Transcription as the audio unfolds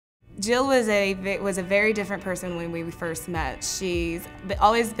Jill was a very different person when we first met. She's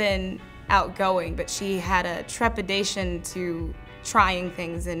always been outgoing, but she had a trepidation to trying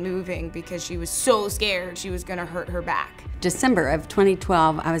things and moving because she was so scared she was gonna hurt her back. December of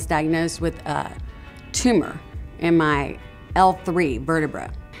 2012, I was diagnosed with a tumor in my L3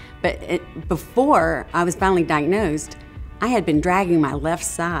 vertebra. But before I was finally diagnosed, I had been dragging my left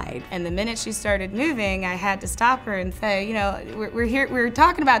side. And the minute she started moving, I had to stop her and say, you know, we're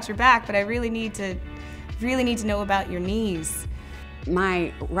talking about your back, but I really need to know about your knees.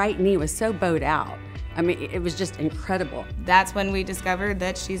 My right knee was so bowed out. I mean, it was just incredible. That's when we discovered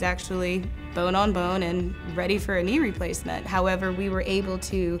that she's actually bone on bone and ready for a knee replacement. However, we were able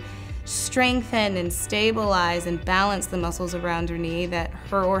to strengthen and stabilize and balance the muscles around her knee that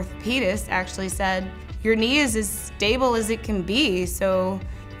her orthopedist actually said, your knee is as stable as it can be, so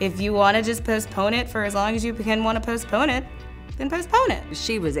if you want to just postpone it for as long as you can want to postpone it, then postpone it.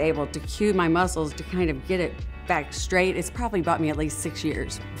 She was able to cue my muscles to kind of get it back straight. It's probably bought me at least 6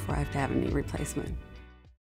 years before I have to have a knee replacement.